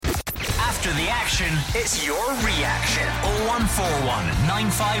the action, it's your reaction. 0141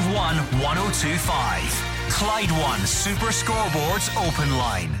 951 1025. Clyde One Super Scoreboards Open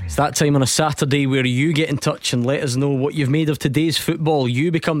Line. It's that time on a Saturday where you get in touch and let us know what you've made of today's football.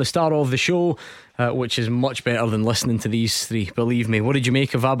 You become the star of the show, which is much better than listening to these three, believe me. What did you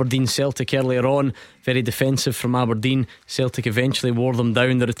make of Aberdeen Celtic earlier on? Very defensive from Aberdeen. Celtic eventually wore them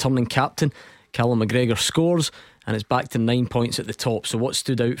down. The returning captain Callum McGregor scores, and it's back to 9 points at the top. So what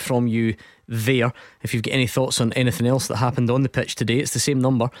stood out from you there? If you've got any thoughts on anything else that happened on the pitch today, it's the same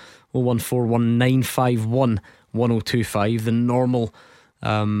number, 01419511025, the normal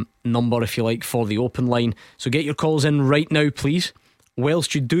number, if you like, for the open line. So get your calls in right now, please.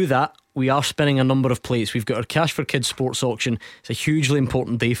 Whilst you do that, we are spinning a number of plates. We've got our Cash for Kids sports auction. It's a hugely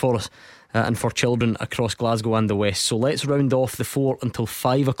important day for us and for children across Glasgow and the West. So let's round off the 4 until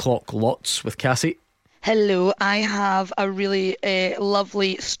 5 o'clock lots with Cassie. Hello, I have a really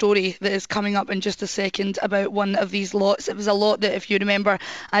lovely story that is coming up in just a second about one of these lots. It was a lot that, if you remember,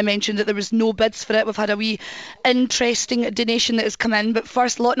 I mentioned that there was no bids for it. We've had a wee interesting donation that has come in. But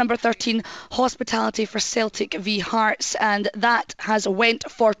first, lot number 13, Hospitality for Celtic v Hearts, and that has went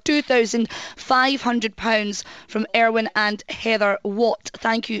for £2,500 from Erwin and Heather Watt.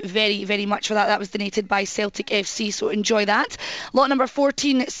 Thank you very, very much for that. That was donated by Celtic FC, so enjoy that. Lot number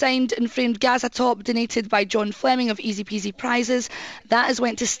 14, Signed and Framed Gaza Top, donated by John Fleming of Easy Peasy Prizes. That has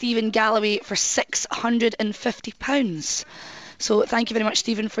went to Stephen Galloway for £650. So thank you very much,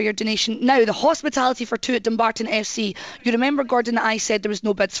 Stephen, for your donation. Now, the Hospitality for Two at Dumbarton FC. You remember, Gordon, that I said there was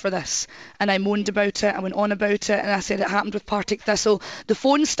no bids for this, and I moaned about it, I went on about it, and I said it happened with Partick Thistle. The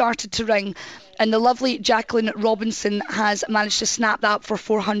phone started to ring, and the lovely Jacqueline Robinson has managed to snap that up for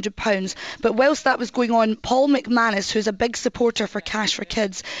 £400. But whilst that was going on, Paul McManus, who's a big supporter for Cash for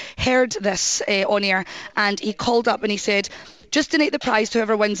Kids, heard this on air, and he called up and he said, just donate the prize to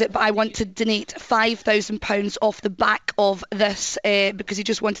whoever wins it, but I want to donate £5,000 off the back of this, because he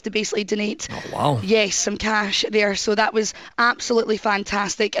just wanted to basically donate some cash there. So that was absolutely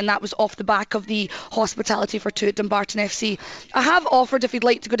fantastic, and that was off the back of the Hospitality for Two at Dumbarton FC. I have offered if he'd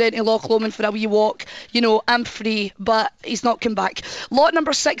like to go down to Loch Lomond for a wee walk, I'm free, but he's not come back. Lot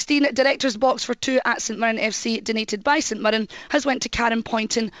number 16, Director's Box for Two at St Mirren FC, donated by St Mirren, has went to Karen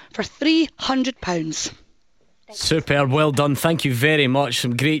Poynton for £300. Superb, well done, thank you very much.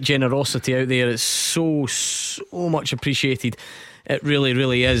 Some great generosity out there. It's so much appreciated. It really,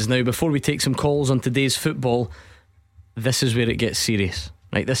 really is. Now, before we take some calls on today's football, this is where it gets serious,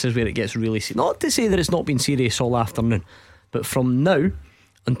 right? This is where it gets really serious. Not to say that it's not been serious all afternoon, but from now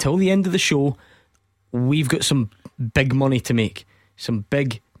until the end of the show, we've got some big money to make. Some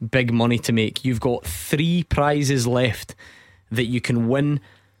big money to make. You've got 3 prizes left that you can win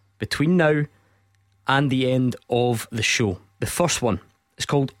between now and the end of the show. The first one is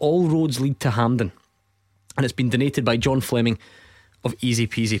called All Roads Lead to Hampden, and it's been donated by John Fleming of Easy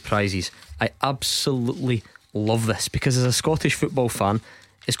Peasy Prizes. I absolutely love this because as a Scottish football fan,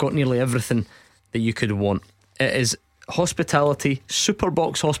 it's got nearly everything that you could want. It is hospitality,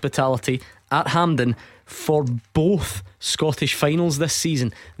 Superbox hospitality at Hampden for both Scottish finals this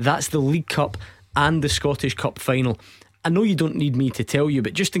season. That's the League Cup and the Scottish Cup final. I know you don't need me to tell you,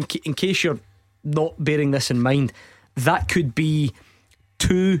 but just in case you're not bearing this in mind, that could be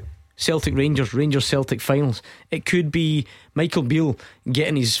 2 Celtic Rangers Celtic finals. It could be Michael Beale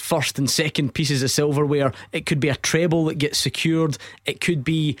getting his first and second pieces of silverware. It could be a treble that gets secured. It could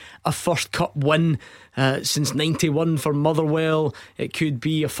be a first cup win since 91 for Motherwell. It could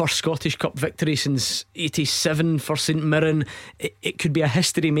be a first Scottish Cup victory since 87 for St Mirren. It could be a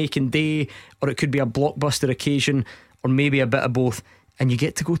history making day, or it could be a blockbuster occasion, or maybe a bit of both. And you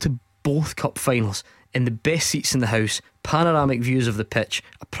get to go to both cup finals in the best seats in the house, panoramic views of the pitch,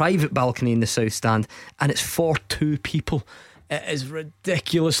 a private balcony in the south stand, and it's for 2 people. It is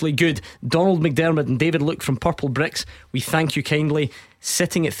ridiculously good. Donald McDermott and David Luke from Purple Bricks, we thank you kindly.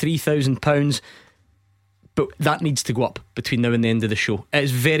 Sitting at £3,000, but that needs to go up between now and the end of the show. It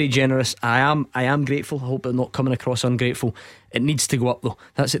is very generous. I am grateful. I hope I'm not coming across ungrateful. It needs to go up though.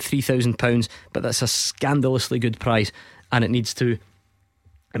 That's at £3,000, but that's a scandalously good prize, and it needs to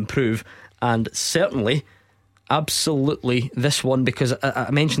improve. And certainly, absolutely, this one, because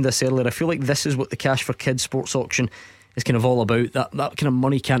I mentioned this earlier, I feel like this is what the Cash for Kids sports auction is kind of all about. That kind of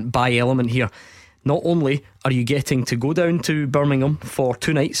money can't buy element here. Not only are you getting to go down to Birmingham for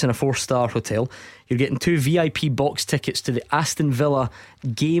 2 nights in a 4-star hotel, you're getting 2 VIP box tickets to the Aston Villa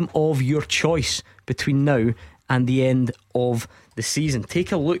game of your choice between now and the end of the season.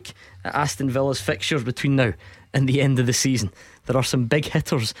 Take a look at Aston Villa's fixtures between now and the end of the season. There are some big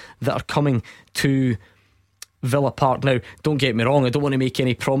hitters that are coming to Villa Park. Now, don't get me wrong, I don't want to make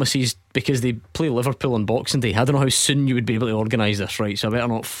any promises because they play Liverpool on Boxing Day. I don't know how soon you would be able to organise this, right? So I better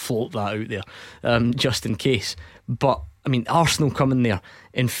not float that out there, just in case. But I mean, Arsenal coming there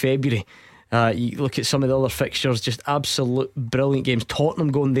in February. You look at some of the other fixtures, just absolute brilliant games.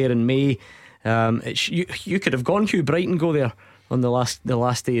 Tottenham going there in May. You could have gone, Hugh. Brighton go there on the last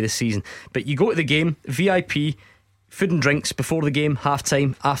day of the season. But you go to the game, VIP, food and drinks before the game, half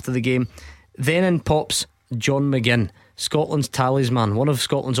time, after the game. Then in pops John McGinn, Scotland's talisman, one of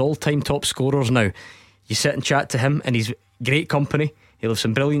Scotland's all-time top scorers now. You sit and chat to him and he's great company. He'll have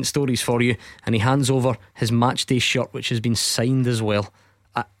some brilliant stories for you, and he hands over his matchday shirt, which has been signed as well.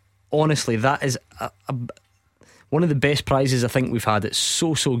 Honestly, that is one of the best prizes I think we've had. It's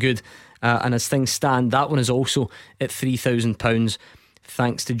so good, and as things stand, that one is also at £3,000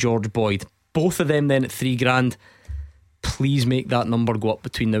 thanks to George Boyd. Both of them then at £3,000. Please make that number go up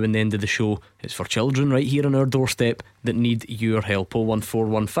between now and the end of the show. It's for children right here on our doorstep that need your help.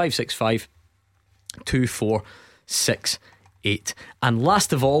 0141565 2468. And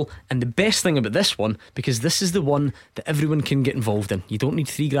last of all, and the best thing about this one, because this is the one that everyone can get involved in. You don't need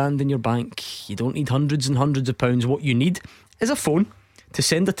 £3,000 in your bank. You don't need hundreds and hundreds of pounds. What you need is a phone to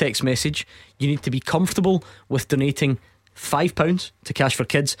send a text message. You need to be comfortable with donating £5 to Cash for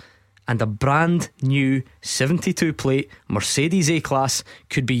Kids, and a brand new 72 plate Mercedes A-Class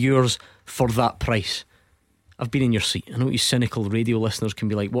could be yours for that price. I've been in your seat. I know you cynical radio listeners can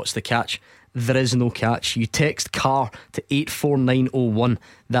be like, what's the catch? There is no catch. You text CAR to 84901.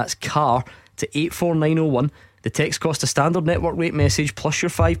 That's CAR to 84901. The text costs a standard network rate message plus your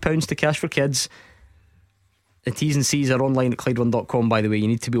 £5 to Cash for Kids. The T's and C's are online at Clyde1.com, by the way. You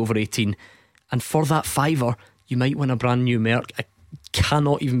need to be over 18. And for that £5, you might win a brand new Merc. I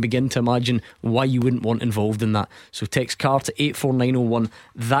cannot even begin to imagine why you wouldn't want involved in that. So text CAR to 84901.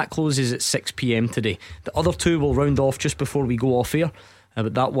 That closes at 6 p.m. today. The other two will round off just before we go off air,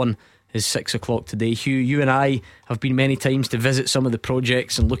 but that one is 6 o'clock today. Hugh, you and I have been many times to visit some of the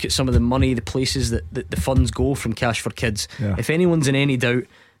projects and look at some of the money, the places that the funds go from Cash for Kids. If anyone's in any doubt,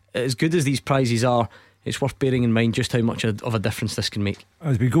 as good as these prizes are, it's worth bearing in mind just how much of a difference this can make.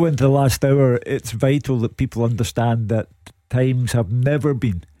 As we go into the last hour, it's vital that people understand that times have never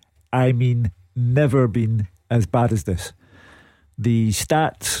been, I mean never been, as bad as this. The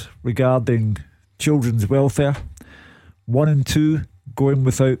stats regarding children's welfare, 1 in 2 going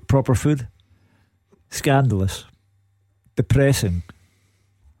without proper food, scandalous, depressing.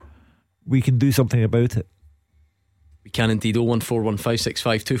 We can do something about it. We can indeed.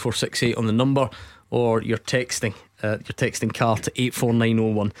 01415652468 on the number, or you're texting CAR to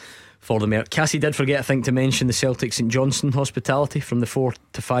 84901 for the Merc. Cassie did forget, I think, to mention the Celtic St Johnstone hospitality from the 4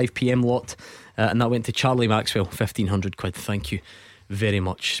 to 5 p.m. lot, and that went to Charlie Maxwell, £1,500. Thank you very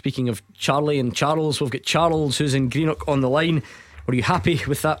much. Speaking of Charlie and Charles, we've got Charles who's in Greenock on the line. Were you happy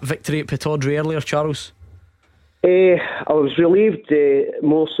with that victory at Pittodrie earlier, Charles? I was relieved,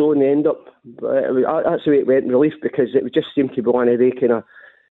 more so in the end up. That's the way it went, relief, because it just seemed to be one of the kind of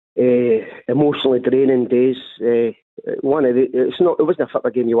emotionally draining days. It wasn't a football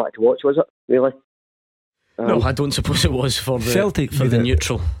game you wanted to watch, was it? Really? No, I don't suppose it was for the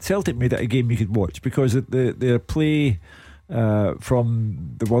neutral. Celtic made it a game you could watch because their play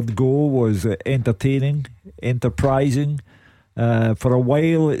from the word go was entertaining, enterprising. For a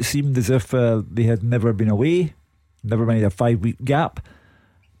while it seemed as if they had never been away, never mind a 5-week gap.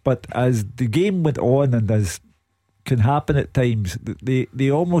 But as the game went on, and as can happen at times,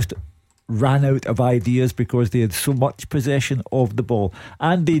 they almost ran out of ideas because they had so much possession of the ball.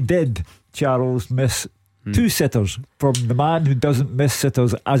 And they did, Charles, miss 2 sitters from the man who doesn't miss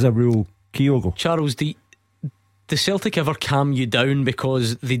sitters as a rule, Kyogo. Charles, the Celtic ever calm you down?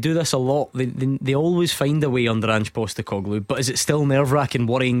 Because they do this a lot. They always find a way under Ange Postecoglou. But is it still nerve-wracking,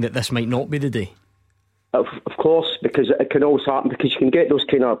 worrying that this might not be the day? Of course, because it can always happen, because you can get those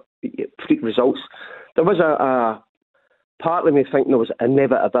kind of freak results. There was a part of me thinking there was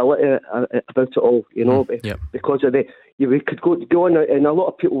inevitability about it all, you know, because of we could go on, and a lot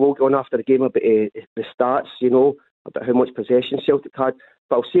of people will go on after the game about the stats, you know, about how much possession Celtic had.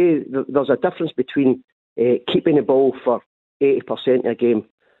 But I'll say there's a difference between keeping the ball for 80% of a game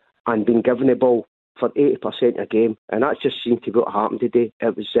and being given the ball for 80% of a game, and that just seemed to be what happened today.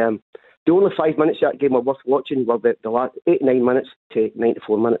 It was the only 5 minutes of that game were worth watching were the last 8-9 minutes to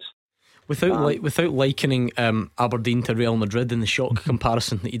 94 minutes. Without likening Aberdeen to Real Madrid in the shock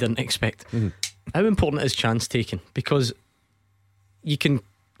comparison that you didn't expect, how important is chance taking? Because you can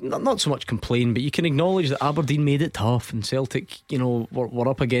not so much complain, but you can acknowledge that Aberdeen made it tough, and Celtic, you know, were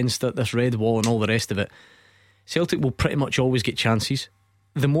up against this red wall and all the rest of it. Celtic will pretty much always get chances.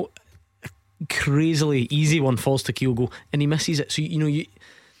 The crazily easy one falls to Kyogo and he misses it. So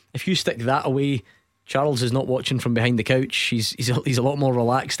if you stick that away, Charles is not watching from behind the couch. He's a lot more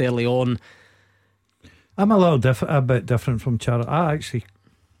relaxed early on. I'm a bit different from Charles. I actually,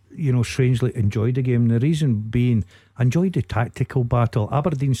 strangely enjoyed the game. The reason being, I enjoyed the tactical battle.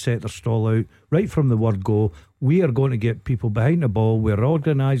 Aberdeen set their stall out right from the word go. We are going to get people behind the ball. We're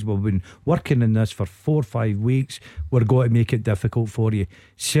organised. We've been working in this for 4 or 5 weeks. We're going to make it difficult for you.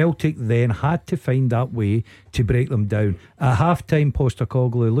 Celtic then had to find that way to break them down. At half time,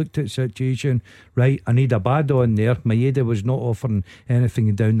 Postecoglou looked at the situation. Right, I need Abada in there. Maeda was not offering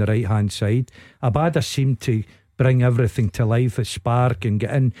anything down the right hand side. Abada seemed to bring everything to life, a spark, and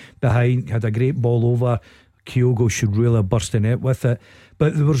get in behind. Had a great ball over. Kyogo should really have burst in it with it.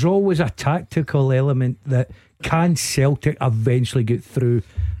 But there was always a tactical element that can Celtic eventually get through.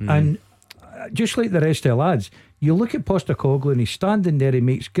 And just like the rest of the lads, you look at Postecoglou and he's standing there, he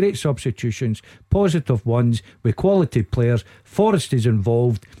makes great substitutions, positive ones with quality players. Forrest is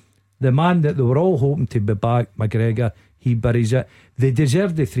involved. The man that they were all hoping to be back, McGregor, he buries it. They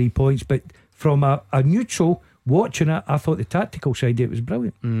deserve the 3 points, but from a neutral watching it, I thought the tactical side of it was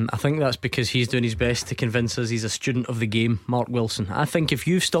brilliant. I think that's because he's doing his best to convince us he's a student of the game, Mark Wilson. I think if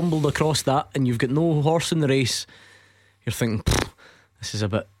you've stumbled across that and you've got no horse in the race, you're thinking, this is a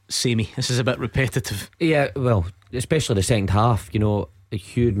bit samey, this is a bit repetitive. Yeah, well, especially the second half.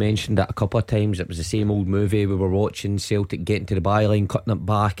 Hugh mentioned it a couple of times. It was the same old movie we were watching, Celtic getting to the byline, cutting it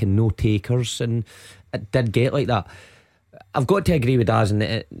back and no takers, and it did get like that. I've got to agree with Daz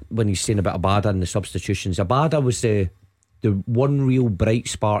when he's saying about Abada and the substitutions. Abada was the one real bright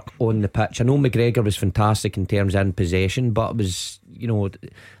spark on the pitch. I know McGregor was fantastic in terms of in possession, but it was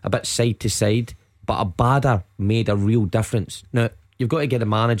a bit side to side. But Abada made a real difference. Now you've got to give the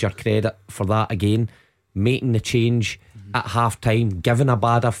manager credit for that again, making the change at half time, giving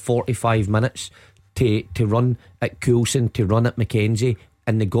Abada 45 minutes to run at Coulson, to run at McKenzie,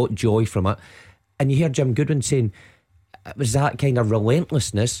 and they got joy from it. And you hear Jim Goodwin saying it was that kind of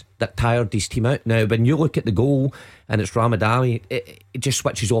relentlessness that tired his team out. Now when you look at the goal and it's Ramadani, it just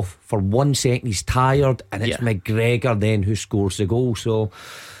switches off for 1 second. He's tired, and it's McGregor then who scores the goal. So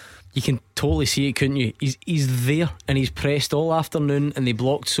you can totally see it, couldn't you? He's there and he's pressed all afternoon and they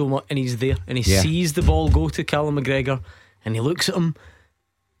blocked so much, and he's there and he sees the ball go to Callum McGregor and he looks at him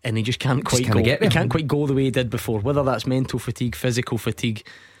and he just can't quite go. He can't quite go the way he did before, whether that's mental fatigue, physical fatigue.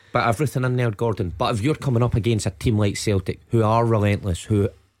 But everything in there, Gordon. But if you're coming up against a team like Celtic, who are relentless, who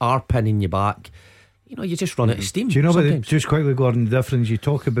are pinning you back, you just run out of steam. Do you know what, just quickly, Gordon, the difference you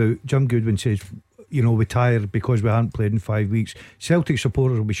talk about? Jim Goodwin says, we're tired because we haven't played in 5 weeks. Celtic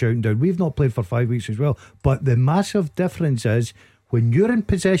supporters will be shouting down, we've not played for 5 weeks as well. But the massive difference is, when you're in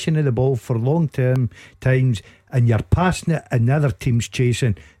possession of the ball for long term times and you're passing it and the other team's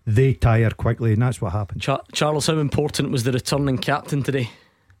chasing, they tire quickly, and that's what happened. Charles, how important was the returning captain today?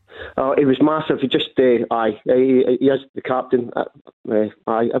 It was massive. He just, he is the captain.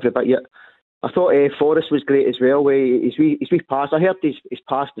 Every bit. Yeah, I thought Forrest was great as well. His wee pass. I heard his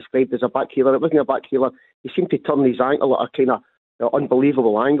pass described as a back heeler. It wasn't a back heeler. He seemed to turn his ankle at a kind of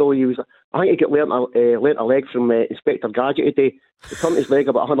unbelievable angle. I think he got learnt a leg from Inspector Gadget today. He turned his leg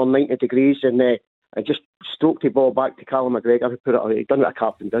about 190 degrees and just stroked the ball back to Callum McGregor, who put it. He done what a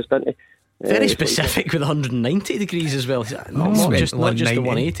captain does, didn't he? Very specific with 190 degrees as well. Not just the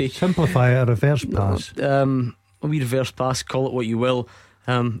 180. Simplify a reverse pass. A wee reverse pass, call it what you will.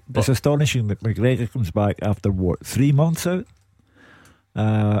 But it's astonishing that McGregor comes back after 3 months out.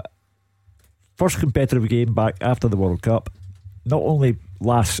 First competitive game back after the World Cup. Not only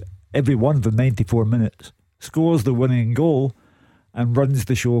lasts every one of the 94 minutes, scores the winning goal and runs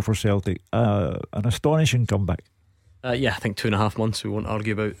the show for Celtic. An astonishing comeback. I think 2.5 months. We won't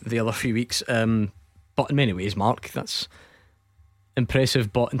argue about the other few weeks. But in many ways, Mark, that's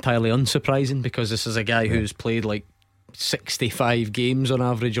impressive but entirely unsurprising, because this is a guy who's played like 65 games on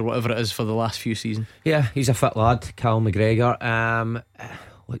average or whatever it is for the last few seasons. Yeah, he's a fit lad, Cal McGregor.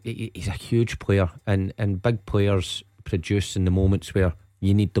 He's a huge player, and big players produce in the moments where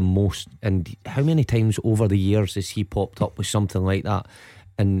you need them most. And how many times over the years has he popped up with something like that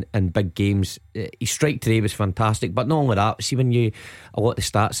in big games? His strike today was fantastic, but not only that, see when a lot of the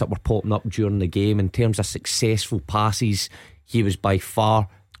stats that were popping up during the game in terms of successful passes, he was by far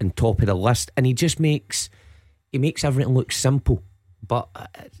on top of the list. And he makes everything look simple, but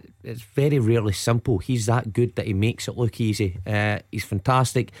it's very rarely simple. He's that good that he makes it look easy. He's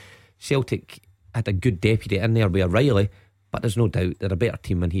fantastic. Celtic had a good deputy in there with O'Reilly, but there's no doubt they're a better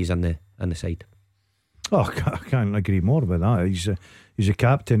team when he's in the side. Oh, I can't agree more with that. He's a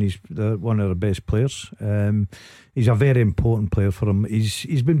captain. He's one of the best players. He's a very important player for him.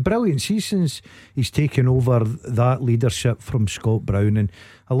 He's been brilliant. See, since he's taken over that leadership from Scott Brown, and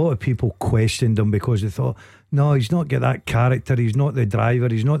a lot of people questioned him because they thought, no, he's not got that character. He's not the driver.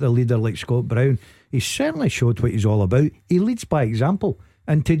 He's not the leader like Scott Brown. He certainly showed what he's all about. He leads by example,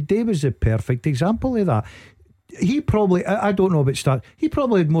 and today was the perfect example of that. He probably, I don't know about start, he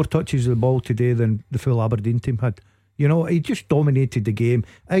probably had more touches of the ball today than the full Aberdeen team had. You know, he just dominated the game,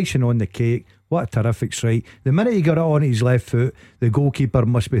 icing on the cake. What a terrific strike. The minute he got it on his left foot, the goalkeeper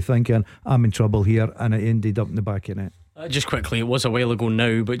must be thinking, I'm in trouble here, and it ended up in the back of the net. Just quickly, it was a while ago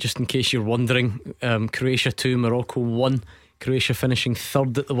now, but just in case you're wondering, Croatia 2, Morocco 1. Croatia finishing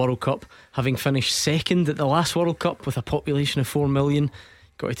third at the World Cup, having finished second at the last World Cup with a population of 4 million.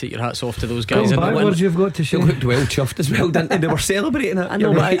 Got to take your hats off to those guys. Going backwards, you've got to say. They looked well chuffed as well, didn't they? They were celebrating it. I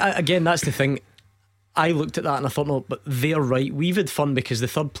know, but again, that's the thing. I looked at that and I thought, no, but they're right. We've had fun because the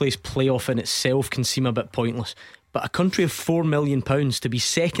third place playoff in itself can seem a bit pointless. But a country of £4 million to be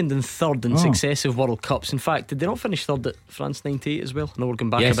second and third in successive World Cups. In fact, did they not finish third at France 98 as well? No, we're going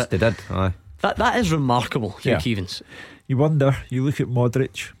back a bit. Yes, they did. Aye. That is remarkable, Hugh Keevins. You wonder, you look at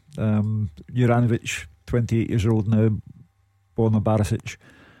Modric, Juranovic, 28 years old now, Borna Barisic.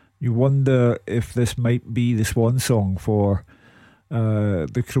 You wonder if this might be the swan song for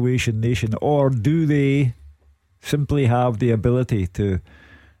the Croatian nation, or do they simply have the ability to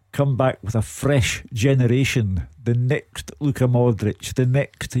come back with a fresh generation, the next Luka Modric, the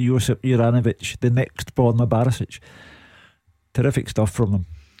next Josip Juranovic, the next Borna Barisic? Terrific stuff from them.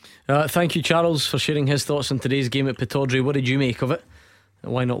 Thank you, Charles, for sharing his thoughts on today's game at Pittodrie. What did you make of it?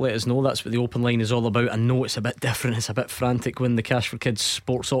 Why not let us know? That's what the open line is all about. I know it's a bit different, it's a bit frantic when the Cash for Kids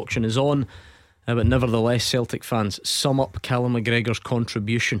sports auction is on, but nevertheless, Celtic fans, sum up Callum McGregor's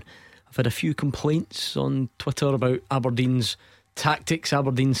contribution. I've had a few complaints on Twitter about Aberdeen's tactics,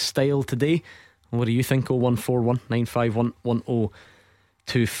 Aberdeen's style today. What do you think? 0141 951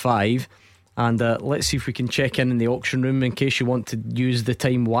 1025. And let's see if we can check in the auction room in case you want to use the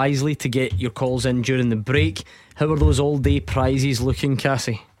time wisely to get your calls in during the break. How are those all-day prizes looking,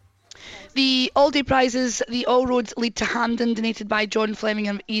 Cassie? The all-day prizes, the All Roads Lead to Hampden, donated by John Fleming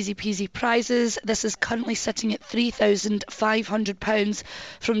of Easy Peasy Prizes. This is currently sitting at £3,500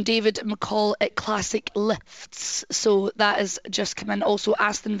 from David McCall at Classic Lifts. So that has just come in. Also,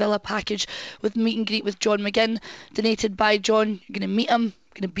 Aston Villa package with meet and greet with John McGinn, donated by John. You're going to meet him,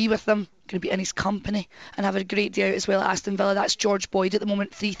 going to be with him, going to be in his company and have a great day out as well at Aston Villa. That's George Boyd at the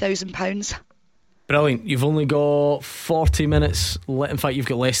moment, £3,000. Brilliant. You've only got 40 minutes. In fact, you've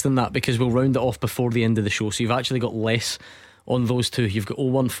got less than that because we'll round it off before the end of the show. So you've actually got less on those two. You've got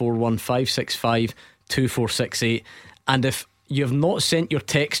 0141 565 2468. And if you have not sent your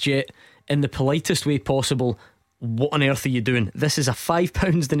text yet, in the politest way possible, what on earth are you doing? This is a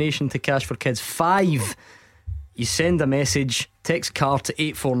 £5 donation to Cash for Kids. 5. You send a message, text car to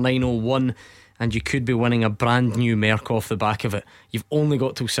 84901, and you could be winning a brand new Merc off the back of it. You've only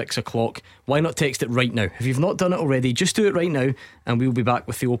got till 6 o'clock. Why not text it right now? If you've not done it already, just do it right now, and we'll be back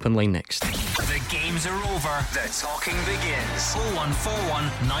with the open line next. The games are over. The talking begins. 0141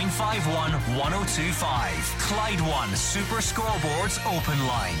 951 1025. Clyde One Super Scoreboards open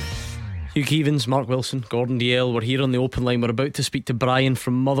line. Hugh Keevins, Mark Wilson, Gordon Dalziel. We're here on the open line. We're about to speak to Brian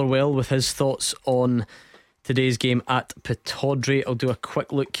from Motherwell with his thoughts on today's game at Pittodrie. I'll do a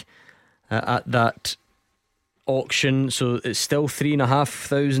quick look at that auction. So it's still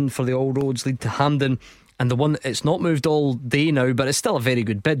 3,500 for the All Roads Lead to Hampden, and the one, it's not moved all day now, but it's still a very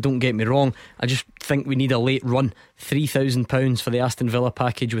good bid, don't get me wrong. I just think we need a late run. £3,000 for the Aston Villa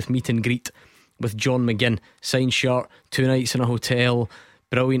package with meet and greet with John McGinn, signed shirt, 2 nights in a hotel,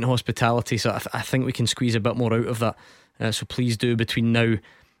 brilliant hospitality. So I think we can squeeze a bit more out of that. So please do between now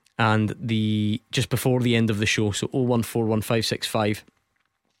and the just before the end of the show. So 0141 565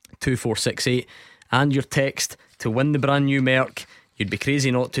 2468, and your text to win the brand new Merc. You'd be crazy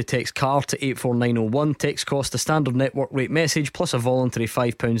not to. Text car to 84901. Text cost a standard network rate message plus a voluntary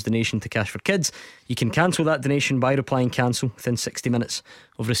 £5 donation to Cash for Kids. You can cancel that donation by replying cancel within 60 minutes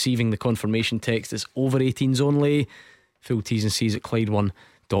of receiving the confirmation text. It's over 18s only. Full T's and C's at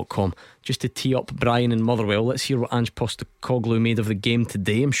Clyde1.com. Just to tee up Brian in Motherwell, let's hear what Ange Postecoglou made of the game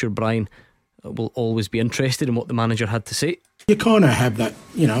today. I'm sure Brian will always be interested in what the manager had to say. You kind of have that,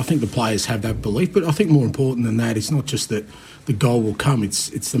 I think the players have that belief, but I think more important than that, it's not just that the goal will come, it's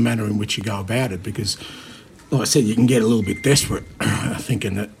the manner in which you go about it, because like I said, you can get a little bit desperate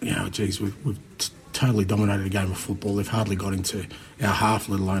thinking that, we've totally dominated a game of football. They've hardly got into our half,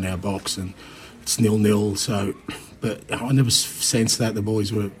 let alone our box, and it's 0-0. So, but I never sensed that the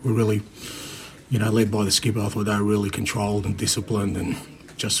boys were really led by the skipper. I thought they were really controlled and disciplined and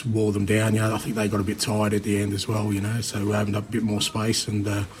just wore them down. I think they got a bit tired at the end as well, so we opened up a bit more space. And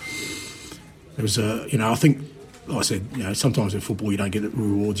there was I think, like I said, sometimes in football you don't get the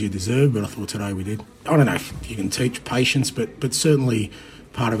rewards you deserve, but I thought today we did. I don't know if you can teach patience, but certainly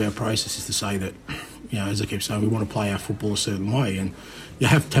part of our process is to say that, as I keep saying, we want to play our football a certain way, and you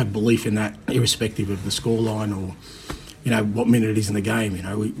have to have belief in that, irrespective of the scoreline or, what minute it is in the game.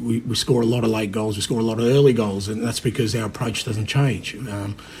 We score a lot of late goals, we score a lot of early goals, and that's because our approach doesn't change.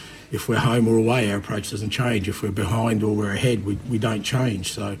 If we're home or away, our approach doesn't change. If we're behind or we're ahead, we don't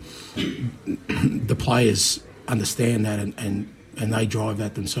change. So the players understand that and they drive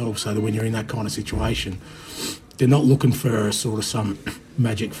that themselves, so that when you're in that kind of situation, they're not looking for sort of some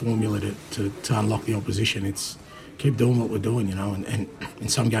magic formula to unlock the opposition. It's keep doing what we're doing, and in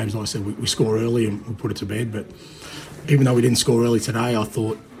some games, like I said, we score early and we put it to bed. But even though we didn't score early today, I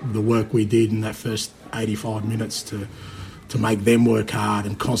thought the work we did in that first 85 minutes to make them work hard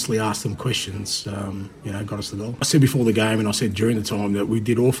and constantly ask them questions, got us the goal. I said before the game and I said during the time that we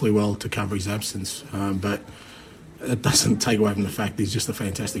did awfully well to cover his absence, but it doesn't take away from the fact he's just a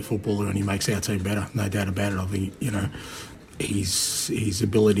fantastic footballer and he makes our team better, no doubt about it. I think, his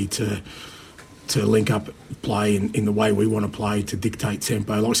ability to link up play in the way we want to play, to dictate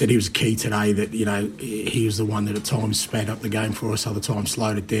tempo. Like I said, he was key today, that, he was the one that at times sped up the game for us, other times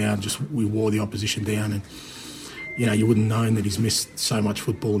slowed it down, we wore the opposition down, and you wouldn't have known that he's missed so much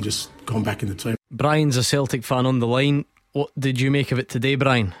football and just gone back in the team. Brian's a Celtic fan on the line. What did you make of it today,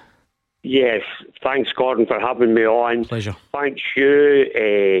 Brian? Yes, thanks Gordon for having me on. Pleasure. Thanks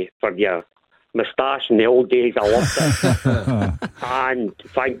you for your moustache in the old days, I loved it. And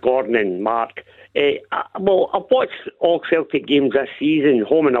thank Gordon and Mark. I've watched all Celtic games this season,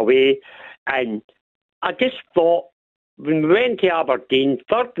 home and away, and I just thought when we went to Aberdeen,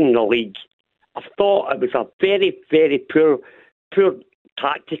 third in the league, I thought it was a very, very poor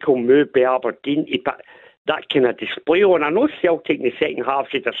tactical move by Aberdeen to put that kind of display on. I know Celtic in the second half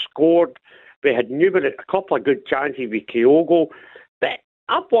should have scored. We had a couple of good chances with Kyogo, but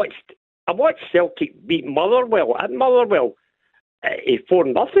I watched Celtic beat Motherwell at Motherwell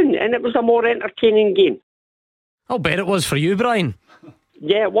 4-0, and it was a more entertaining game. I'll bet it was for you, Brian.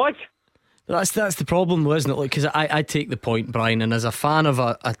 Yeah, it was. That's the problem, though, isn't it? Because I take the point, Brian, and as a fan of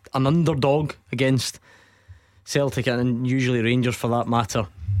an underdog against Celtic, and usually Rangers for that matter,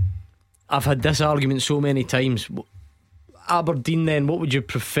 I've had this argument so many times. Aberdeen, then, what would you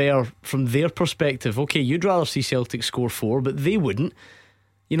prefer from their perspective? Okay, you'd rather see Celtic score 4, but they wouldn't.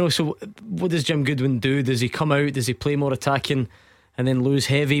 So what does Jim Goodwin do? Does he come out? Does he play more attacking and then lose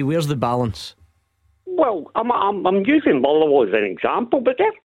heavy? Where's the balance? Well, I'm using Motherwell as an example, but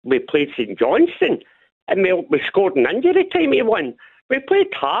there we played St Johnstone and we scored in injury time. He won. We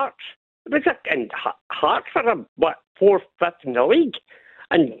played Hearts. And Hearts are 4th, 5th in the league,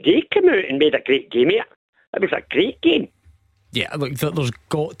 and they came out and made a great game of it. It was a great game. Yeah, look, there's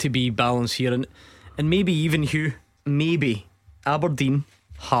got to be balance here, and maybe even Hugh, maybe Aberdeen,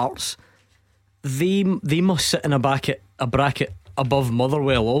 Hearts, they must sit in a bracket above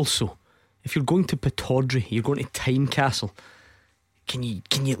Motherwell also. If you're going to Pittodrie, you're going to Tynecastle, can you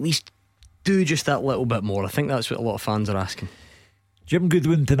at least do just that little bit more? I think that's what a lot of fans are asking. Jim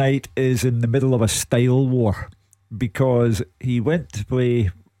Goodwin tonight is in the middle of a style war, because he went to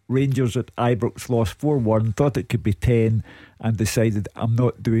play Rangers at Ibrox, lost 4-1, thought it could be 10, and decided, I'm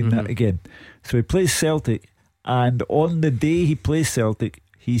not doing that again. So he plays Celtic, and on the day he plays Celtic,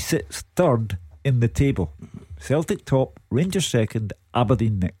 he sits third in the table. Celtic top, Rangers second,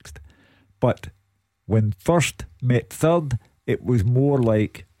 Aberdeen next. But when first met third, it was more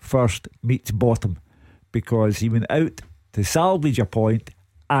like first meets bottom, because he went out to salvage a point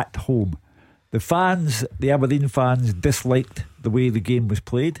at home. The Aberdeen fans disliked the way the game was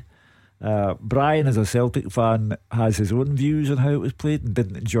played. Brian, as a Celtic fan, has his own views on how it was played and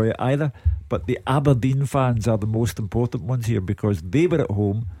didn't enjoy it either. But the Aberdeen fans are the most important ones here, because they were at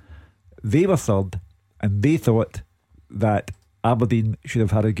home, they were third, and they thought that Aberdeen should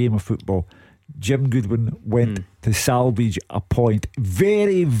have had a game of football. Jim Goodwin went to salvage a point,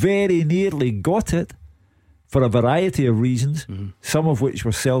 very, very nearly got it, for a variety of reasons, some of which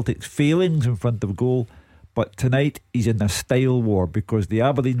were Celtic's failings in front of goal. But tonight he's in a style war, because the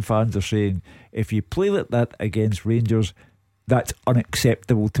Aberdeen fans are saying, if you play like that against Rangers, that's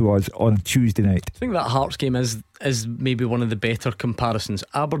unacceptable to us on Tuesday night. I think that Hearts game is maybe one of the better comparisons.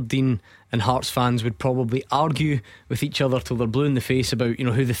 Aberdeen and Hearts fans would probably argue with each other till they're blue in the face about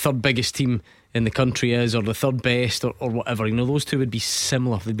who the third biggest team in the country is, or the third best, or whatever. Those two would be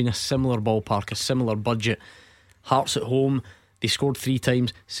similar. They'd be in a similar ballpark, a similar budget. Hearts at home, They scored 3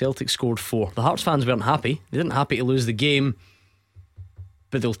 times, Celtic scored 4. The Hearts fans weren't happy. They didn't happy to lose the game,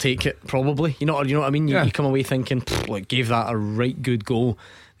 but they'll take it probably. You know what I mean? You come away thinking, look, gave that a right good goal.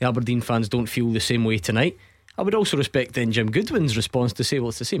 The Aberdeen fans don't feel the same way tonight. I would also respect then Jim Goodwin's response to say, well,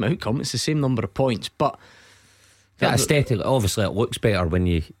 it's the same outcome, it's the same number of points, but aesthetically, obviously, it looks better when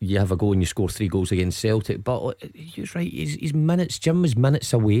you have a goal and you score 3 goals against Celtic. But you're right, his minutes, Jim was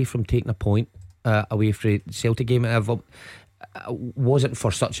minutes away from taking a point away from the Celtic game. If it wasn't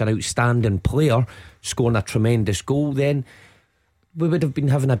for such an outstanding player scoring a tremendous goal, then we would have been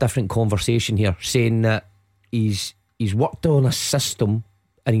having a different conversation here, saying that he's worked on a system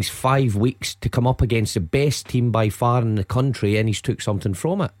in his 5 weeks to come up against the best team by far in the country, and he's took something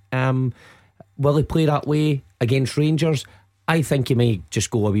from it. Will he play that way against Rangers? I think he may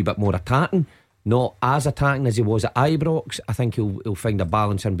just go a wee bit more attacking, not as attacking as he was at Ibrox. I think he'll find a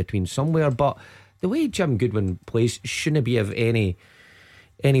balance in between somewhere. But the way Jim Goodwin plays shouldn't be of any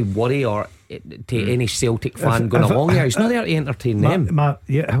worry or to any Celtic fan going along here. He's not there to entertain them.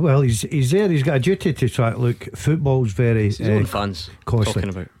 Yeah, well, he's there. He's got a duty to try. Look, football's very his own fans costly. Talking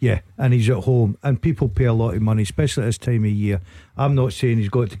about. Yeah, and he's at home, and people pay a lot of money, especially at this time of year. I'm not saying he's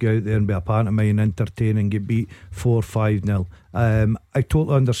got to go out there and be a pantomime and entertain and get beat 4-5-0. I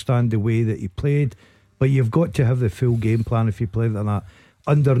totally understand the way that he played, but you've got to have the full game plan if you play like that.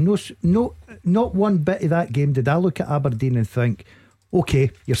 Under not one bit of that game did I look at Aberdeen and think,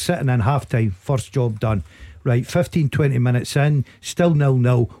 okay, you're sitting in half time, first job done. Right, 15-20 minutes in, still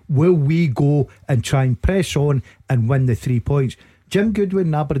 0-0. Will we go and try and press on and win the 3 points? Jim Goodwin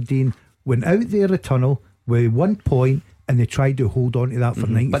and Aberdeen went out there the tunnel with 1 point, and they tried to hold on to that for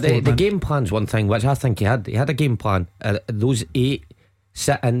 94 But the game plan's one thing, which I think he had. He had a game plan. Those 8,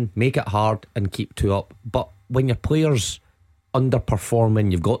 sit in, make it hard, and keep 2 up. But when your players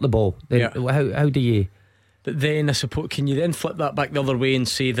underperforming, you've got the ball, then how do you? But then I suppose, can you then flip that back the other way and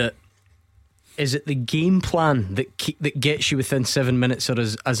say that, is it the game plan that gets you within 7 minutes of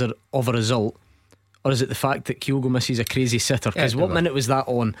a result, or is it the fact that Kyogo misses a crazy sitter? Because what minute was that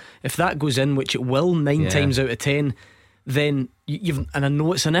on? If that goes in, which it will 9 times out of 10, then you've, and I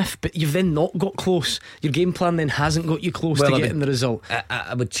know it's an if, but you've then not got close. Your game plan then hasn't got you close to getting the result.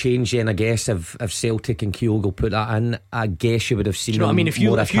 I would change then, I guess, if Celtic and Kyogo put that in, I guess you would have seen. Do you know what I mean? If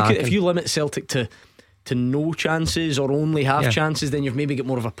you limit Celtic to no chances or only half chances, then you've maybe got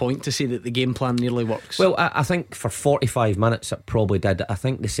more of a point to say that the game plan nearly works. Well, I think for 45 minutes it probably did. I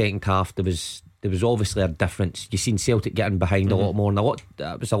think the second half there was obviously a difference. You seen Celtic getting behind a lot more, and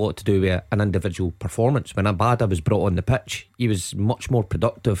that was a lot to do with an individual performance. When Abada was brought on the pitch, he was much more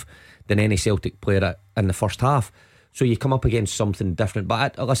productive than any Celtic player in the first half. So you come up against something different.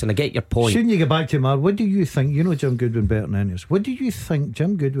 But listen, I get your point. Shouldn't you go back to Mar? What do you think? You know Jim Goodwin better than any of us. What do you think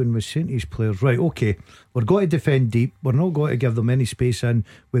Jim Goodwin was saying to his players? Right, okay, we're going to defend deep. We're not going to give them any space in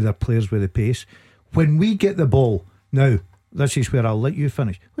with our players with the pace. When we get the ball, now this is where I'll let you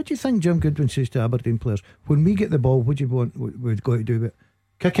finish. What do you think Jim Goodwin says to Aberdeen players? When we get the ball, what do you want? We've got to do it.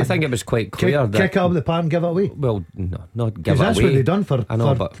 Kick it. I think it was quite clear that kick it out of the park and give it away. Well, no, not give it away. That's what they've done for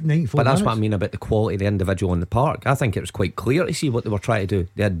 94 but minutes. That's what I mean about the quality of the individual in the park. I think it was quite clear to see what they were trying to do.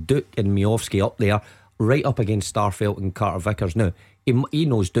 They had Duke and Miovski up there, right up against Starfelt and Carter Vickers. Now he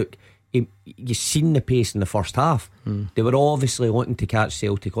knows Duke. You've seen the pace in the first half. They were obviously wanting to catch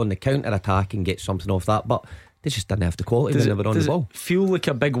Celtic on the counter attack and get something off that, but they just didn't have the quality when they were on the ball. Does it feel like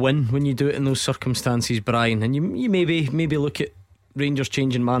a big win when you do it in those circumstances, Brian? And you maybe look at Rangers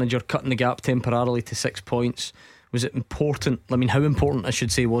changing manager, cutting the gap temporarily to 6 points. Was it important? I mean, how important, I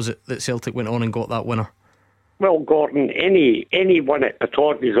should say, was it that Celtic went on and got that winner? Well, Gordon, any win at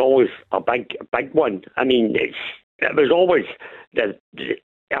Pittodrie is always a big one. I mean, it was always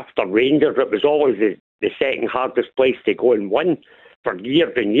after Rangers, it was always the second hardest place to go and win for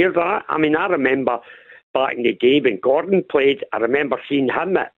years and years. I mean, I remember back in the day when Gordon played, I remember seeing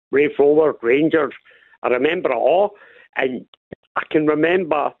him at Raith Rovers, Rangers. I remember it all, and I can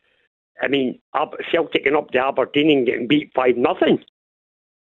remember, I mean, Celtic getting up to Aberdeen and getting beat 5-0.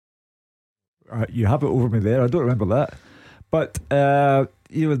 You have it over me there. I don't remember that. But the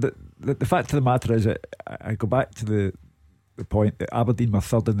fact of the matter is that I go back to the point that Aberdeen were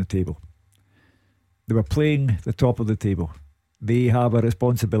third in the table. They were playing the top of the table. They have a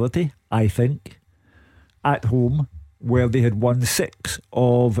responsibility, I think, at home, where they had won 6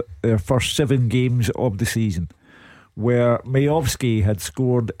 of their first 7 games of the season, where Miovski had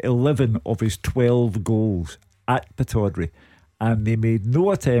scored 11 of his 12 goals at Pittodrie, and they made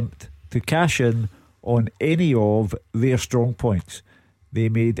no attempt to cash in on any of their strong points. They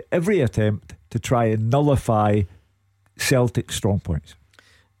made every attempt to try and nullify Celtic's strong points.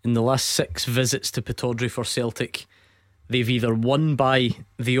 In the last 6 visits to Pittodrie for Celtic, they've either won by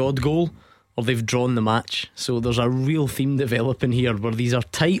the odd goal or they've drawn the match. So there's a real theme developing here where these are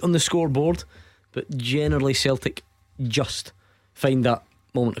tight on the scoreboard, but generally Celtic just find that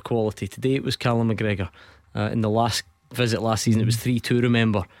moment of quality. Today it was Callum McGregor. In the last visit last season it was 3-2,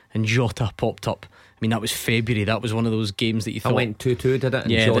 remember, and Jota popped up. I mean, that was February. That was one of those games that you thought, I went 2-2, did it?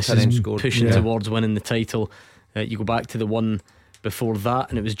 And yeah, Jota this is then scored. pushing towards winning the title. You go back to the one before that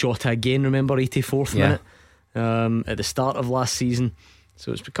and it was Jota again, remember, 84th minute at the start of last season.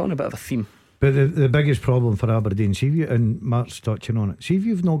 So it's becoming a bit of a theme. But the biggest problem for Aberdeen, see if you, and Mark's touching on it, see if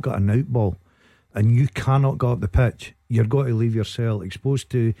you've not got an out ball and you cannot go up the pitch, you're going to leave yourself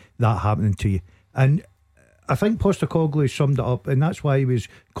exposed to that happening to you. And I think Postecoglou summed it up, and that's why he was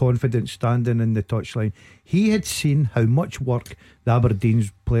confident standing in the touchline. He had seen how much work the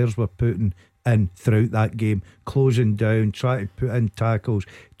Aberdeen's players were putting in throughout that game, closing down, trying to put in tackles,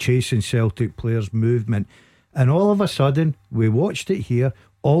 chasing Celtic players' movement, and all of a sudden we watched it here.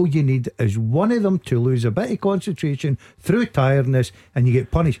 All you need is one of them to lose a bit of concentration through tiredness and you get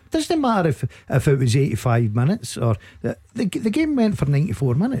punished. Doesn't matter if it was 85 minutes or the game went for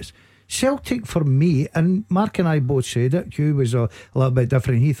 94 minutes. Celtic, for me, and Mark and I both said it, Hugh was a little bit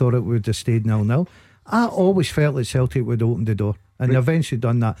different. He thought it would have stayed 0-0. I always felt that Celtic would open the door, and they eventually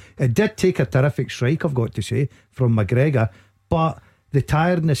done that. It did take a terrific strike, I've got to say, from McGregor, but the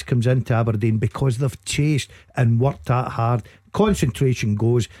tiredness comes into Aberdeen because they've chased and worked that hard. Concentration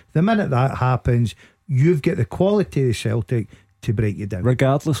goes. The minute that happens, you've got the quality of Celtic to break you down.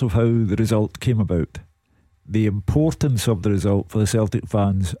 Regardless of how the result came about, the importance of the result for the Celtic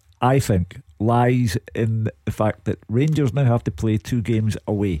fans, I think, lies in the fact that Rangers now have to play 2 games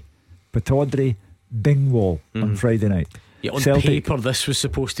away. Pittodrie, Dingwall on Friday night. Yeah, on Celtic, paper this was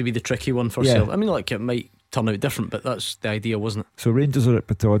supposed to be the tricky one for Celtic. I mean, like, it might turn out different, but that's the idea, wasn't it? So Rangers are at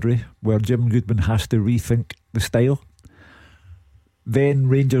Pittodrie, where Jim Goodman has to rethink the style. Then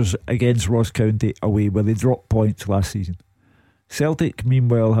Rangers against Ross County away, where they dropped points last season. Celtic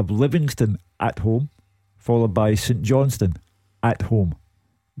meanwhile have Livingston at home, followed by St Johnstone at home.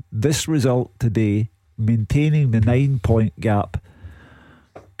 This result today, maintaining the 9-point gap,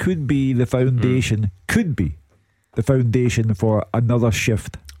 could be the foundation for another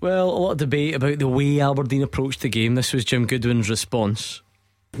shift. Well, a lot of debate about the way Aberdeen approached the game. This was Jim Goodwin's response.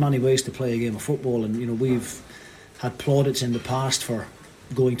 Many ways to play a game of football, and we've had plaudits in the past for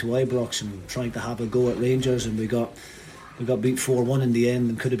going to Ibrox and trying to have a go at Rangers, and we got beat 4-1 in the end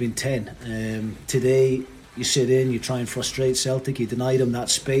and could have been 10. Today you sit in, you try and frustrate Celtic, you deny them that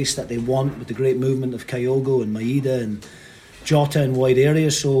space that they want with the great movement of Kyogo and Maeda and Jota in wide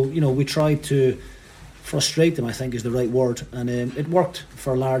areas. So we tried to frustrate them, I think is the right word, and it worked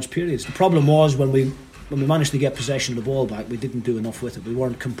for large periods. The problem was when we managed to get possession of the ball back, we didn't do enough with it. We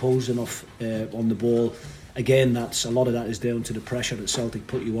weren't composed enough on the ball. Again, a lot of that is down to the pressure that Celtic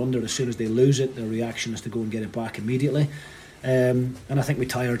put you under. As soon as they lose it, their reaction is to go and get it back immediately. And I think we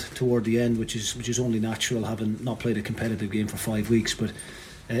tired toward the end, which is only natural, having not played a competitive game for 5 weeks. But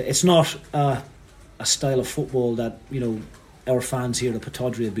it's not a style of football that our fans here at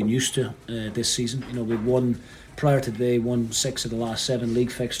Pittodrie have been used to this season. We've won prior to today, won 6 of the last 7 league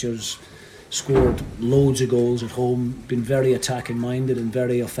fixtures, scored loads of goals at home, been very attacking minded and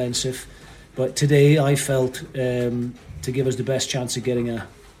very offensive. But today I felt to give us the best chance of getting a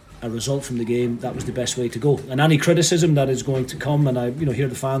result from the game, that was the best way to go. And any criticism that is going to come, and I hear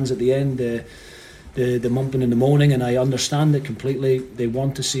the fans at the end, the mumping and the moaning, and I understand it completely. They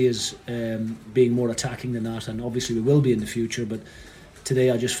want to see us being more attacking than that, and obviously we will be in the future, but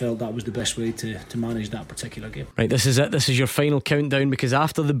today I just felt that was the best way to manage that particular game. Right, this is it. This is your final countdown, because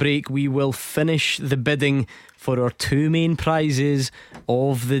after the break we will finish the bidding for our 2 main prizes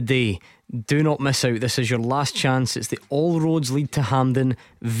of the day. Do not miss out. This is your last chance. It's the All Roads Lead to Hampden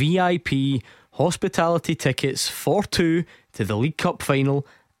VIP hospitality tickets for 2 to the League Cup final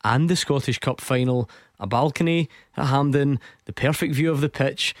and the Scottish Cup final. A balcony at Hampden, the perfect view of the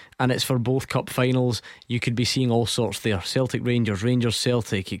pitch, and it's for both cup finals. You could be seeing all sorts there. Celtic Rangers, Rangers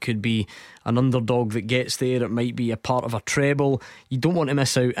Celtic. It could be an underdog that gets there. It might be a part of a treble. You don't want to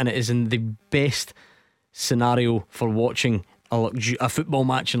miss out, and it is in the best scenario for watching a football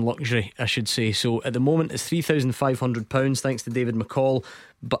match in luxury, I should say. So at the moment it's £3,500 thanks to David McCall,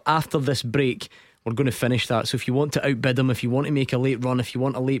 but after this break we're going to finish that. So if you want to outbid him, if you want to make a late run, if you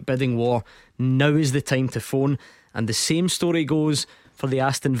want a late bidding war, now is the time to phone. And the same story goes for the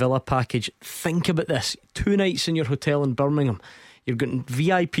Aston Villa package. Think about this: 2 nights in your hotel in Birmingham, you're getting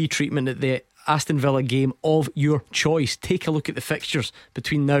VIP treatment at the Aston Villa game of your choice. Take a look at the fixtures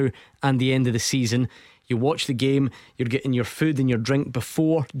between now and the end of the season. You watch the game, you're getting your food and your drink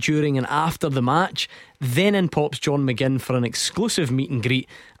before, during and after the match. Then in pops John McGinn for an exclusive meet and greet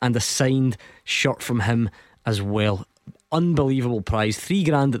and a signed shirt from him as well. Unbelievable prize,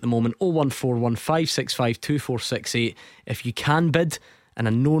 $3,000 at the moment. 0141 565 2468. If you can bid, and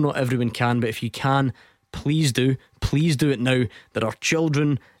I know not everyone can, but if you can, please do it now. There are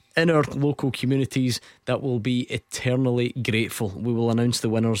children in our local communities that will be eternally grateful. We will announce the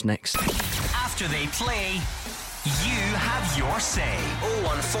winners next. After they play, you have your say.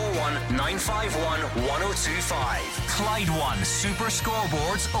 0141 951 1025. Clyde One Super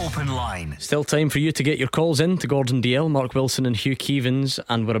Scoreboards Open Line. Still time for you to get your calls in to Gordon DL, Mark Wilson and Hugh Keevins,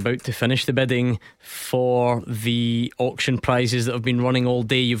 and we're about to finish the bidding for the auction prizes that have been running all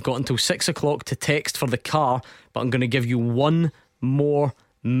day. You've got until 6 o'clock to text for the car, but I'm going to give you one more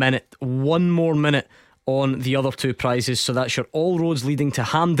minute on the other two prizes. So that's your all roads leading to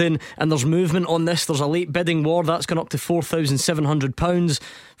Hampden, and there's movement on this. There's a late bidding war that's gone up to £4,700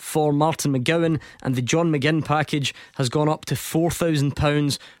 for Martin McGowan, and the John McGinn package has gone up to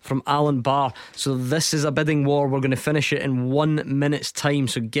 £4,000 from Alan Barr. So this is a bidding war. We're going to finish it in 1 minute's time,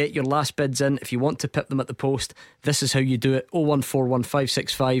 so get your last bids in. If you want to pip them at the post, this is how you do it. 0141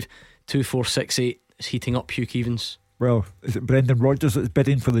 565 2468. It's heating up, Hugh Keevins. Well, is it Brendan Rodgers that's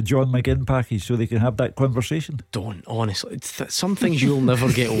bidding for the John McGinn package so they can have that conversation? Don't, honestly. Some things you'll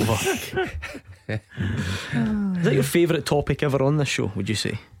never get over. Is that your favourite topic ever on this show, would you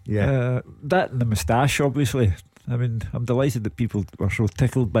say? Yeah. That and the moustache, obviously. I mean, I'm delighted that people were so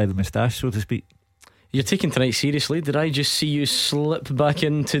tickled by the moustache, so to speak. You're taking tonight seriously. Did I just see you slip back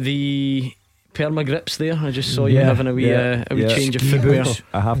into the perma grips there? I just saw you having a wee change of footwear.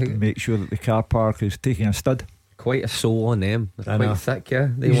 I have to make sure that the car park is taking a stud. Quite a sole on them. They're quite thick, yeah.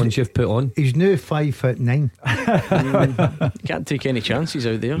 The ones you've put on. He's now 5'9". Can't take any chances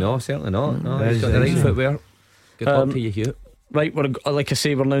out there. No, certainly not. No, he's got the right footwear. Good luck to you, Hugh. Right, like I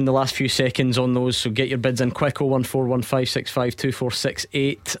say, we're now in the last few seconds on those, so get your bids in quick. 0141 565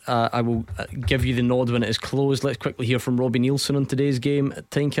 2468. I will give you the nod when it is closed. Let's quickly hear from Robbie Neilson on today's game at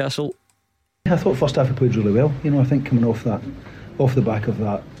Tynecastle. I thought first half we played really well. I think coming off the back of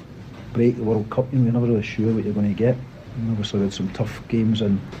that break, the World Cup, you're never really sure what you're going to get. Obviously we had some tough games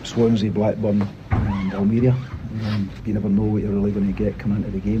in Swansea, Blackburn and Almeria. You never know what you're really going to get coming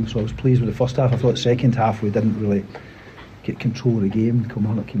into the game, so I was pleased with the first half. I thought the second half we didn't really get control of the game, come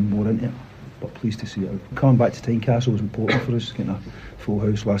more into it, but pleased to see it. Coming back to Tynecastle was important for us, getting a full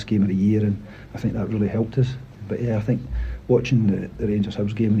house last game of the year, and I think that really helped us. But yeah, I think watching the Rangers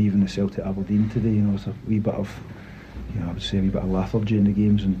Hibs game and even the Celtic Aberdeen today, there's a wee bit of, I would say a wee bit of lethargy in the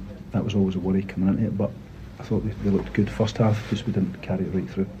games, and that was always a worry coming into it. But I thought they looked good first half, just we didn't carry it right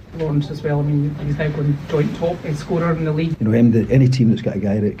through. Lawrence as well, I mean, he's now going joint top scorer in the league. Any team that's got a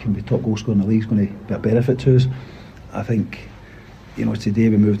guy that can be top goal scorer in the league is going to be a benefit to us. I think, today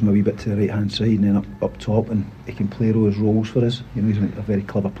we moved him a wee bit to the right hand side and then up top, and he can play those roles for us. He's a very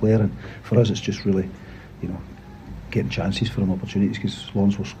clever player, and for us it's just really, getting chances for him, opportunities, because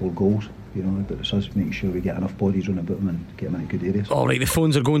Lawrence will score goals. But it's us making sure we get enough bodies running about them and get them in good areas. Alright, the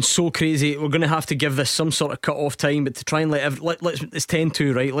phones are going so crazy. We're going to have to give this some sort of cut off time, but to try and let's it's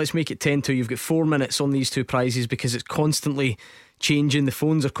 10-2, right? Let's make it 10-2. You've got 4 minutes on these two prizes because it's constantly changing. The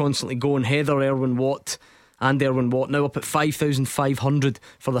phones are constantly going. Heather, Erwin Watt and Erwin Watt now up at 5,500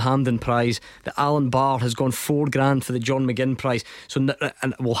 for the Hampden prize. The Alan Barr has gone $4,000 for the John McGinn prize. So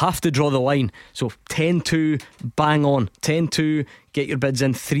and we'll have to draw the line. So 10-2, bang on. 10-2, get your bids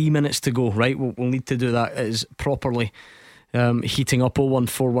in. 3 minutes to go. Right, we'll need to do that. It is properly heating up.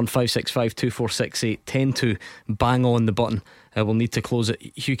 0141 565 2468. 10-2, bang on the button. We'll need to close it.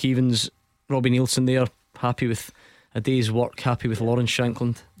 Hugh Keevins, Robbie Neilson there, happy with a day's work, happy with Lawrence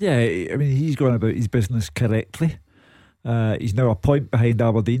Shankland. Yeah, I mean, he's gone about his business correctly. He's now a point behind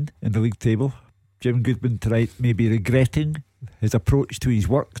Aberdeen in the league table. Jim Goodwin tonight may be regretting his approach to his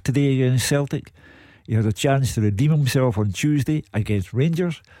work today against Celtic. He has a chance to redeem himself on Tuesday against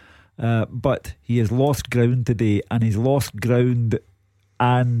Rangers, but he has lost ground today, and he's lost ground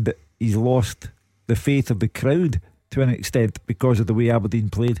and he's lost the faith of the crowd to an extent because of the way Aberdeen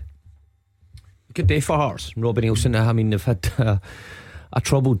played. Good day for Hearts. Robbie Neilson. I mean, they've had a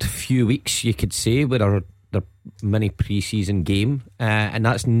troubled few weeks, you could say, with their mini pre-season game, and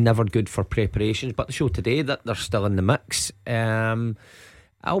that's never good for preparations. But the show today that they're still in the mix, and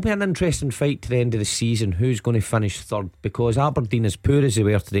It'll be an interesting fight to the end of the season. Who's going to finish third? Because Aberdeen, as poor as they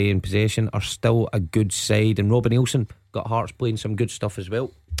were today in possession, are still a good side, and Robin Nielsen got Hearts playing some good stuff as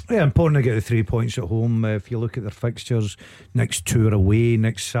well. Yeah, important to get the 3 points at home. If you look at their fixtures, next tour away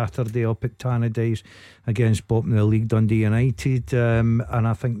next Saturday up at Tannadice against bottom of the league Dundee United, and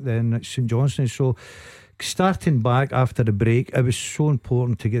I think then it's St Johnstone. So starting back after the break, it was so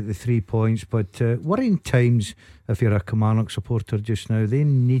important to get the 3 points. But worrying times if you're a Kilmarnock supporter just now. They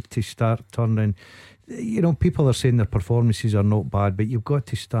need to start turning. You know, people are saying their performances are not bad, but you've got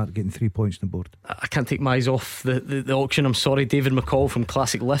to start getting 3 points on the board. I can't take my eyes off the auction. I'm sorry, David McCall from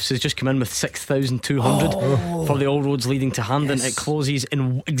Classic Lifts has just come in with 6,200 for the All Roads leading to Hampden. Yes. It closes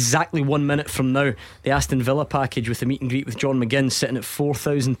in exactly 1 minute from now. The Aston Villa package with the meet and greet with John McGinn sitting at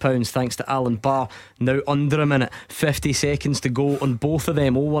 £4,000 thanks to Alan Barr. Now under a minute, 50 seconds to go on both of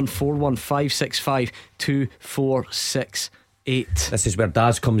them. 01415 565 2468. This is where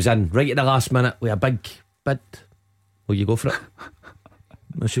Daz comes in right at the last minute with a big bid. Will you go for it?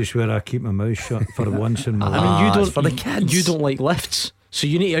 This is where I keep my mouth shut for once in my life. I mean, you don't for the kids. You don't like lifts, so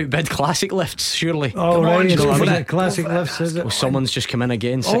you need to outbid Classic Lifts, surely. Oh, come right, on, go for it. it. Classic Lifts, is it? Well, someone's just come in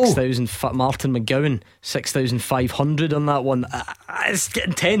again. 6,000. Martin McGowan 6,500 on that one. It's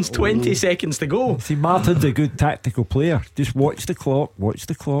getting tense. 20 seconds to go. See, Martin's a good tactical player. Just watch the clock, watch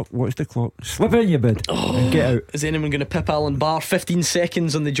the clock, watch the clock. Slip in your bid and get out. Is anyone going to pip Alan Barr? 15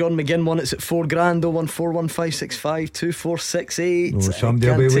 seconds on the John McGinn one. It's at $4,000. 01415 565 2468. Oh,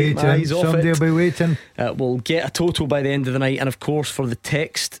 somebody will be waiting. Somebody will be waiting. We'll get a total by the end of the night, and of course for the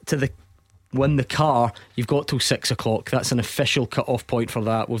text to the win the car, you've got till 6 o'clock. That's an official cut-off point for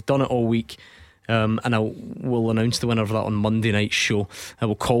that. We've done it all week, and we'll announce the winner of that on Monday night's show. I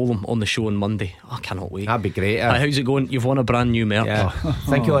will call them on the show on Monday. I cannot wait. That'd be great. How's it going? You've won a brand new Merc. Yeah.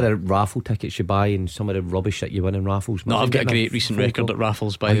 Think of all the raffle tickets you buy and some of the rubbish that you win in raffles. No, I've got a great recent record at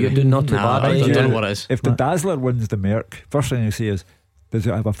raffles, by the way. You're doing not too bad. I don't know what it is. If the Dazzler wins the Merc, first thing you say is, does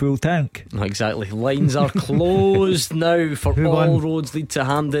it have a full tank? Exactly. Lines are closed now for All Roads lead to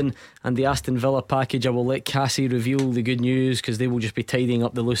Hampden and the Aston Villa package. I will let Cassie reveal the good news, because they will just be tidying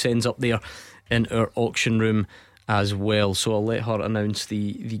up the loose ends up there in our auction room as well. So I'll let her announce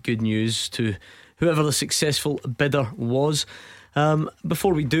the good news to whoever the successful bidder was.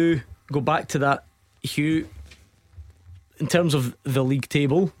 Before we do go back to that, Hugh, in terms of the league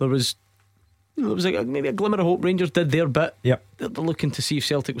table, there was like maybe a glimmer of hope. Rangers did their bit. Yep. They're looking to see if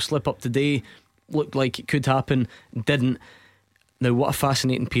Celtic will slip up today. Looked like it could happen, didn't. Now what a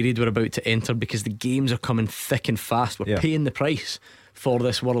fascinating period we're about to enter, because the games are coming thick and fast. We're paying the price for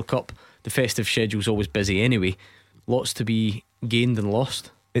this World Cup. The festive schedule's always busy anyway. Lots to be gained and lost.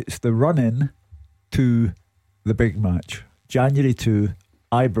 It's the run-in to the big match, January 2,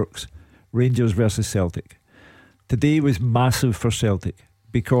 Ibrox, Rangers versus Celtic. Today was massive for Celtic,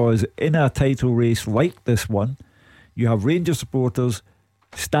 because in a title race like this one, you have Rangers supporters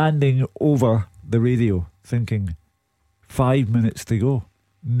standing over the radio thinking 5 minutes to go,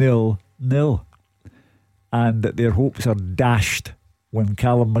 0-0, and that their hopes are dashed when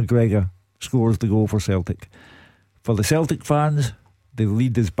Callum McGregor scores the goal for Celtic. For the Celtic fans, the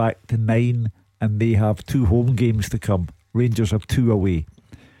lead is back to 9, and they have 2 home games to come. Rangers have 2 away.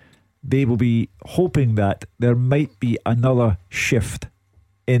 They will be hoping that there might be another shift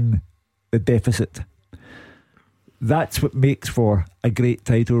in the deficit. That's what makes for a great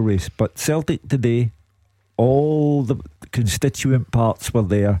title race. But Celtic today, all the constituent parts were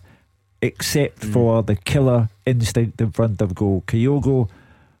there, except for the killer instinct in front of goal. Kyogo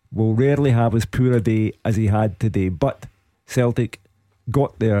will rarely have as poor a day as he had today, but Celtic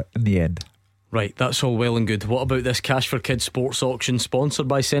got there in the end. Right, that's all well and good. What about this Cash for Kids sports auction sponsored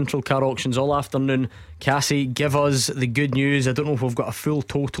by Central Car Auctions all afternoon? Cassie, give us the good news. I don't know if we've got a full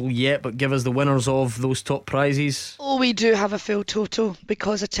total yet, but give us the winners of those top prizes. Oh, we do have a full total,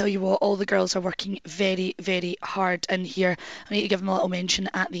 because I tell you what, all the girls are working very, very hard in here. I need to give them a little mention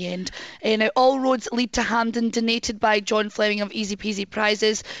at the end. Now, All Roads lead to Hampden, donated by John Fleming of Easy Peasy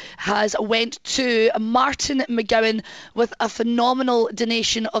Prizes, has went to Martin McGowan with a phenomenal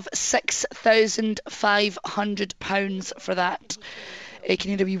donation of £6,500 for that.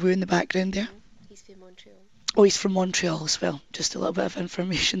 Can you hear a wee woo in the background there? Oh, he's from Montreal as well. Just a little bit of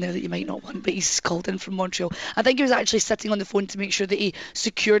information there that you might not want, but he's called in from Montreal. I think he was actually sitting on the phone to make sure that he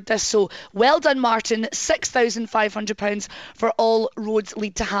secured this. So well done, Martin. £6,500 for All Roads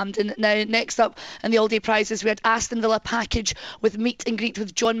lead to Hampden. Now, next up in the all-day prizes, we had Aston Villa package with meet and greet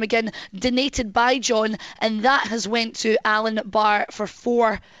with John McGinn, donated by John, and that has went to Alan Barr for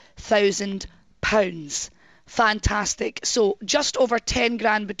 £4,000. fantastic. So just over 10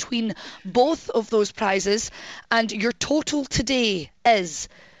 grand between both of those prizes, and your total today is...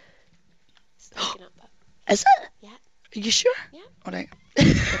 Is it? Yeah. Are you sure? Yeah. All right.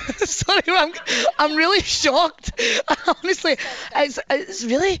 Sorry, I'm really shocked. Honestly, it's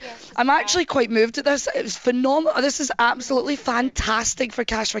really. I'm actually quite moved at this. It was phenomenal. This is absolutely fantastic for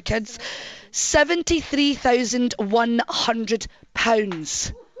Cash for Kids.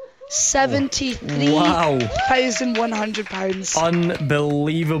 £73,100. £73,100.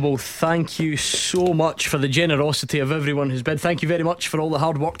 Unbelievable. Thank you so much for the generosity of everyone who's bid. Thank you very much for all the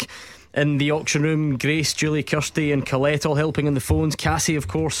hard work in the auction room. Grace, Julie, Kirsty and Colette all helping on the phones. Cassie, of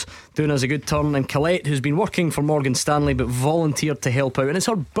course, doing us a good turn, and Colette, who's been working for Morgan Stanley but volunteered to help out, and it's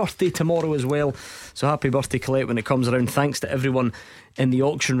her birthday tomorrow as well, so happy birthday, Colette, when it comes around. Thanks to everyone in the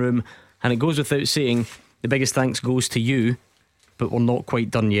auction room, and it goes without saying, the biggest thanks goes to you. But we're not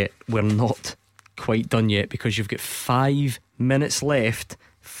quite done yet. We're not quite done yet, because you've got 5 minutes left.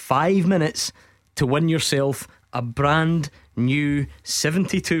 5 minutes to win yourself a brand new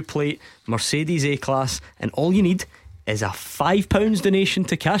 72 plate Mercedes A-Class, and all you need is a £5 donation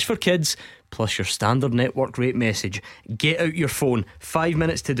to Cash for Kids plus your standard network rate message. Get out your phone. 5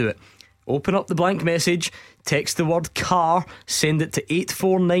 minutes to do it. Open up the blank message, text the word car, send it to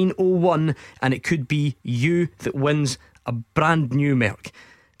 84901, and it could be you that wins a brand new Merc.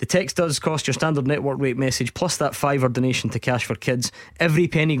 The text does cost your standard network rate message plus that £5 donation to Cash for Kids. Every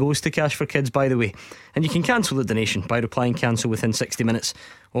penny goes to Cash for Kids, by the way, and you can cancel the donation by replying cancel within 60 minutes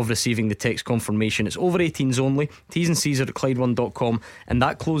of receiving the text confirmation. It's over 18s only. T's and C's are at Clyde1.com, and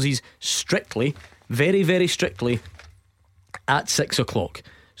that closes strictly, very, very strictly, at 6 o'clock.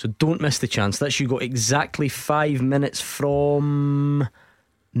 So don't miss the chance. That's you got exactly 5 minutes from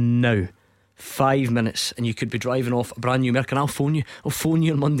now. 5 minutes, and you could be driving off a brand new Merc, and I'll phone you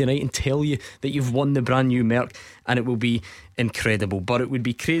on Monday night and tell you that you've won the brand new Merc, and it will be incredible. But it would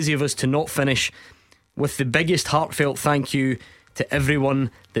be crazy of us to not finish with the biggest heartfelt thank you to everyone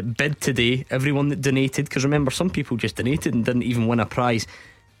that bid today, everyone that donated, because remember, some people just donated and didn't even win a prize,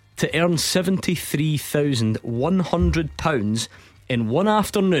 to earn £73,100 in one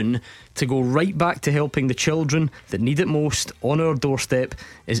afternoon to go right back to helping the children that need it most on our doorstep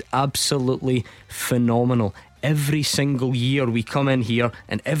is absolutely phenomenal. Every single year we come in here,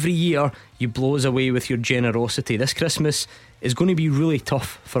 and every year you blow us away with your generosity. This Christmas is going to be really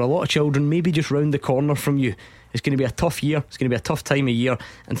tough for a lot of children, maybe just round the corner from you. It's going to be a tough year, it's going to be a tough time of year,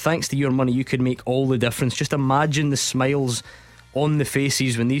 and thanks to your money you could make all the difference. Just imagine the smiles on the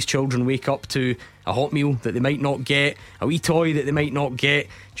faces when these children wake up to a hot meal that they might not get, a wee toy that they might not get.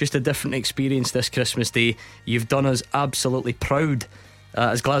 Just a different experience this Christmas Day. You've done us absolutely proud,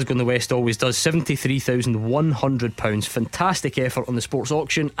 as Glasgow in the West always does. £73,100. Fantastic effort on the sports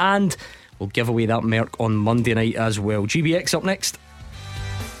auction, and we'll give away that Merc on Monday night as well. GBX up next.